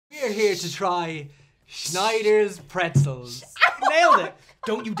We're here to try Snyder's pretzels. Nailed it.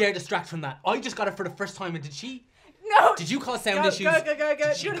 Don't you dare distract from that. I just got it for the first time, and did she? No. Did you cause sound issues? Go. Did Do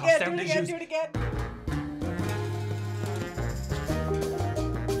it you cause again. sound issues? Do it again.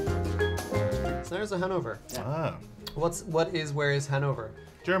 Snyder's a Hanover. Ah. Where is Hanover?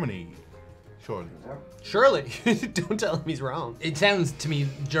 Germany. Surely. Surely. Don't tell him he's wrong. It sounds to me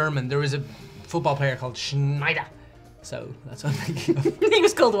German. There was a football player called Snyder. So that's what I'm thinking of. He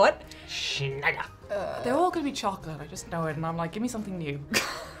was called what? Schneider. They're all gonna be chocolate, I just know it, and I'm like, give me something new.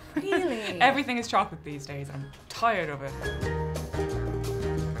 Really? Everything is chocolate these days, I'm tired of it.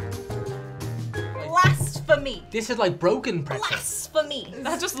 Blasphemy. This is like broken pretzel. Blasphemy.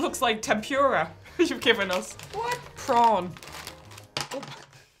 That just looks like tempura you've given us. What? Prawn.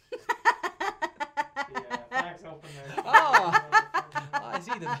 Oh, I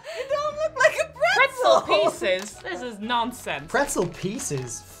see them. It don't look like a pretzel. Pretzel pieces? This is nonsense. Pretzel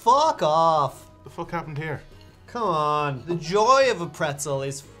pieces? Fuck off. The fuck happened here? Come on. The joy of a pretzel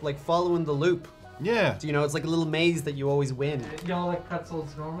is like following the loop. Yeah. You know, it's like a little maze that you always win. Y'all like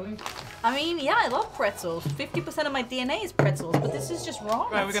pretzels normally? I mean, yeah, I love pretzels. 50% of my DNA is pretzels, but this is just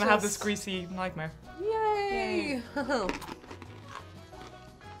wrong. Right, we're gonna have this greasy nightmare. Yay.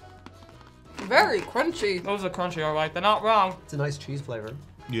 Very crunchy. Those are crunchy, alright, they're not wrong. It's a nice cheese flavor.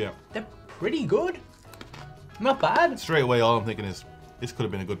 Yeah. They're pretty good. Not bad. Straight away, all I'm thinking is, this could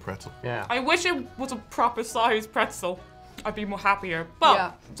have been a good pretzel. Yeah. I wish it was a proper sized pretzel. I'd be more happier. But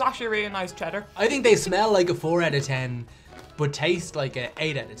Yeah. it's actually a really nice cheddar. I think they smell like a 4 out of 10, but taste like an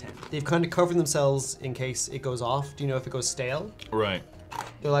 8 out of 10. They've kind of covered themselves in case it goes off. Do you know if it goes stale? Right.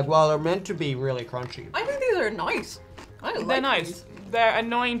 They're like, well, they're meant to be really crunchy. I think these are nice. I like They're nice. these. They're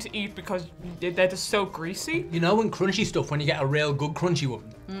annoying to eat because they're just so greasy. You know, when crunchy stuff, when you get a real good crunchy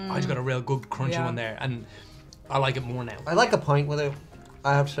one, I just got a real good crunchy Yeah. one there, and I like it more now. I like a pint with it.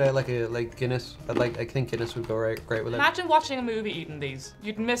 I have to say, I like Guinness. I think Guinness would go great with it. Imagine watching a movie eating these.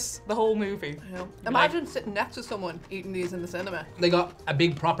 You'd miss the whole movie. Imagine sitting next to someone eating these in the cinema. They got a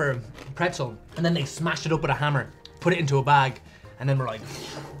big proper pretzel, and then they smashed it up with a hammer, put it into a bag, and then we're like,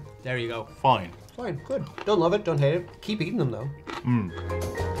 there you go. Fine. Fine, good. Don't love it, don't hate it. Keep eating them though.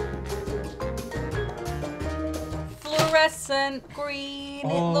 Fluorescent green.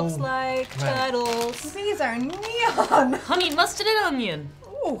 It looks like turtles. These are neon. Honey mustard and onion.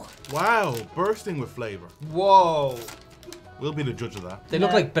 Ooh. Wow, bursting with flavor. Whoa. We'll be the judge of that. They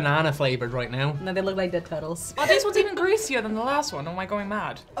look like banana flavored right now. No, they look like dead turtles. Oh, this one's even greasier than the last one. Am I going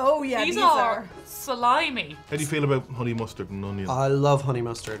mad? Oh yeah, These are slimy. How do you feel about honey mustard and onion? I love honey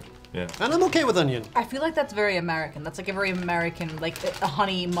mustard. Yeah. And I'm okay with onion. I feel like that's very American. That's like a very American, like a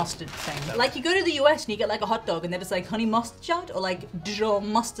honey mustard thing. Like you go to the US and you get like a hot dog and they're just like honey mustard or like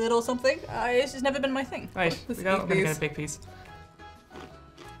Dijon mustard or something. It's just never been my thing. Right, we go. I'm gonna get a big piece.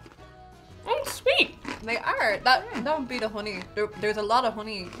 Oh, sweet. They are. That would be the honey. There's a lot of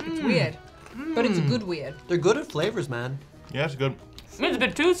honey. It's weird. But it's good weird. They're good at flavors, man. Yeah, it's good. It's a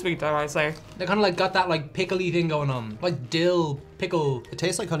bit too sweet, though, I say. They kind of like got that like pickly thing going on, like dill, pickle. It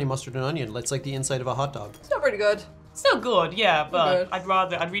tastes like honey mustard and onion. It's like the inside of a hot dog. Still pretty good. Still good, yeah, but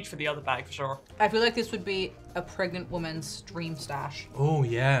Good. I'd reach for the other bag for sure. I feel like this would be a pregnant woman's dream stash. Oh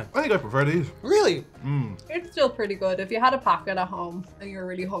yeah. I think I prefer these. Really? It's still pretty good. If you had a packet at home and you're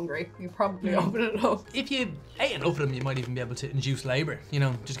really hungry, you probably open it up. If you ate enough of them, you might even be able to induce labor. You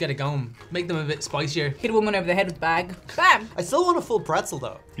know, just get it going, make them a bit spicier. Hit a woman over the head with a bag. Bam! I still want a full pretzel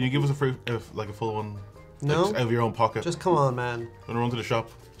though. Can you give us a full one? No. Like, out of your own pocket. Just come on, man. Gonna run to the shop.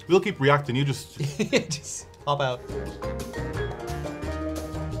 We'll keep reacting. You just. Just hop out.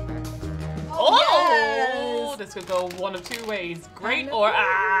 Oh! This could go one of two ways. Great or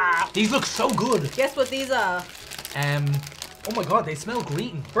ah! These look so good. Guess what these are? Oh my god, they smell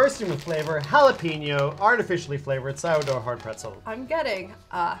green. Bursting with flavor, jalapeno, artificially flavored sourdough hard pretzel. I'm getting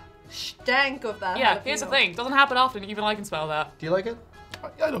a stank of that. Yeah, jalapeno. here's the thing. Doesn't happen often, even I can smell that. Do you like it?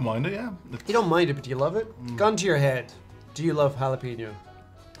 I don't mind it. Yeah. You don't mind it, but do you love it? Gun to your head. Do you love jalapeno?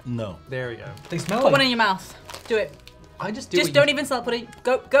 No. There we go. They smell Put like. one in your mouth. Do it. I just do. Just what don't you- even stop. Put it.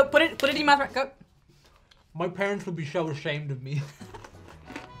 Go. Put it in your mouth. Right. Go. My parents would be so ashamed of me.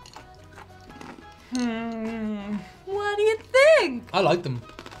 What do you think? I like them.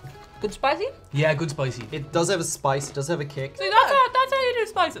 Good spicy? Yeah, good spicy. It does have a spice, it does have a kick. See, that's how you do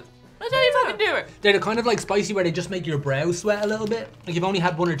spices. That's how you fucking do it. They're the kind of like spicy where they just make your brow sweat a little bit. Like you've only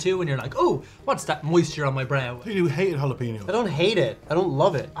had one or two and you're like, oh, what's that moisture on my brow? You hated jalapeno. I don't hate it. I don't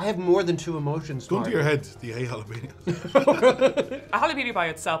love it. I have more than two emotions. Gun to Mark. your head. Do you hate jalapeno? A jalapeno by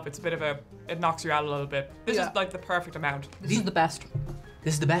itself, it's a bit of a, it knocks you out a little bit. This is like the perfect amount. This is the best.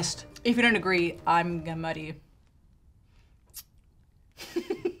 This is the best. If you don't agree, I'm gonna murder you.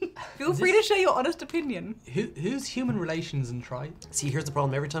 Feel free to share your honest opinion. Who's human relations and try? See, here's the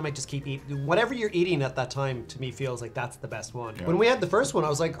problem. Every time I just keep eating, whatever you're eating at that time, to me feels like that's the best one. Yeah. When we had the first one, I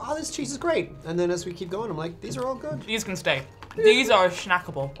was like, oh, this cheese is great. And then as we keep going, I'm like, these are all good. These can stay. These are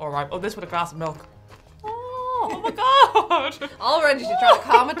snackable. All right. Oh, this with a glass of milk. Oh my god. Already she's trying to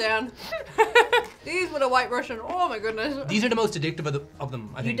calm it down. These with a white Russian. Oh my goodness. These are the most addictive of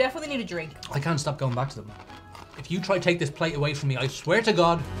them, I You think. definitely need a drink. I can't stop going back to them. If you try to take this plate away from me, I swear to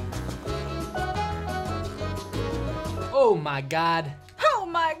God. Oh my God. Oh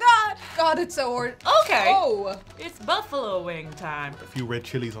my god! God, it's so hard. Okay. Oh. It's buffalo wing time. A few red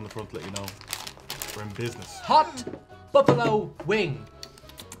chilies on the front to let you know we're in business. Hot buffalo wing.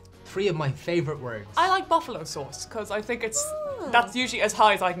 3 of my favorite words. I like buffalo sauce because I think that's usually as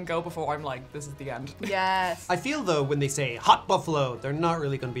high as I can go before I'm like, this is the end. Yes. I feel though, when they say hot buffalo, they're not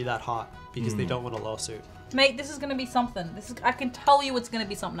really going to be that hot because they don't want a lawsuit. Mate, this is gonna be something. I can tell you it's gonna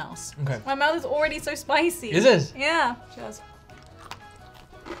be something else. Okay. My mouth is already so spicy. Is it? Yeah. Cheers.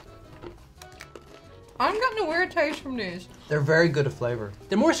 I'm getting a weird taste from these. They're very good at flavor.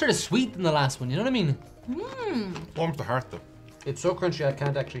 They're more sort of sweet than the last one, you know what I mean? Warms the heart though. It's so crunchy, I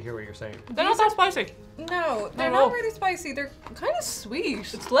can't actually hear what you're saying. They're not that spicy. No, they're Not at not all. really spicy. They're kind of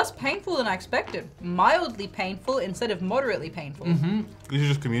sweet. It's less painful than I expected. Mildly painful instead of moderately painful. These are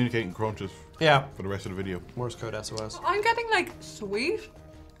just communicating crunches Yeah. for the rest of the video. Morse code SOS. I'm getting like sweet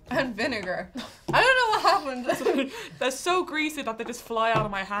and vinegar. I don't know what happened. They're so greasy that they just fly out of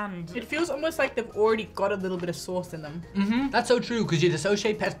my hand. It feels almost like they've already got a little bit of sauce in them. That's so true, because you'd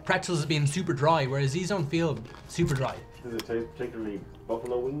associate pretzels as being super dry, whereas these don't feel super dry. Does it taste particularly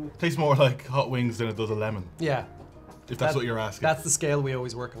buffalo wing? Tastes more like hot wings than it does a lemon, Yeah. if that's That- what you're asking. That's the scale we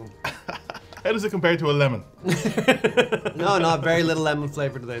always work on. How does it compare to a lemon? No, not very little lemon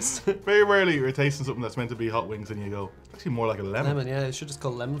flavor to this. Very rarely you're tasting something that's meant to be hot wings and you go, actually more like a lemon. Lemon, yeah, it should just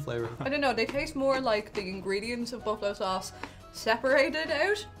call lemon flavor. I don't know. They taste more like the ingredients of buffalo sauce separated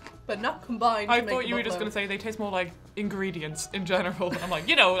out, but not combined. I to make thought the you were just buffalo. gonna say they taste more like ingredients in general. I'm like,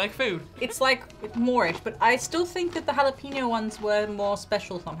 you know, like food. It's like more-ish, but I still think that the jalapeno ones were more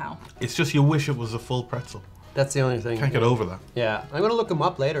special somehow. It's just you wish it was a full pretzel. That's the only thing. Can't get over that. Yeah, I'm gonna look them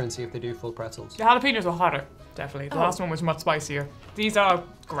up later and see if they do full pretzels. The jalapenos were hotter, definitely. The last one was much spicier. These are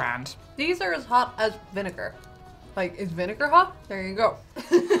grand. These are as hot as vinegar. Like, is vinegar hot? There you go.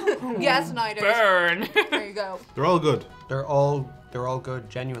 Yes, Snyder. Burn. There you go. They're all good. They're all good,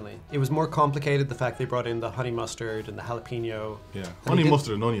 genuinely. It was more complicated the fact they brought in the honey mustard and the jalapeno. Yeah. And Honey they did-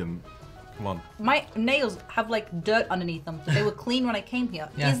 mustard and onion. Come on. My nails have like dirt underneath them. They were clean when I came here.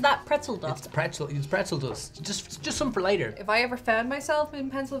 Yeah. Is that pretzel It's dust? pretzel dust. Just some for later. If I ever found myself in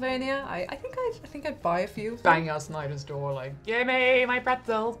Pennsylvania, I think I'd buy a few. Bang out Snyder's door like, give me my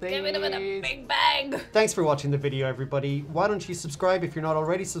pretzels, please. Give it a big bang. Thanks for watching the video, everybody. Why don't you subscribe if you're not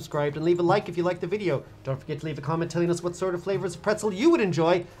already subscribed, and leave a like if you liked the video. Don't forget to leave a comment telling us what sort of flavors of pretzel you would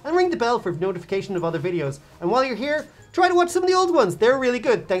enjoy, and ring the bell for notification of other videos. And while you're here, try to watch some of the old ones. They're really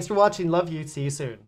good. Thanks for watching. Love you. See you soon.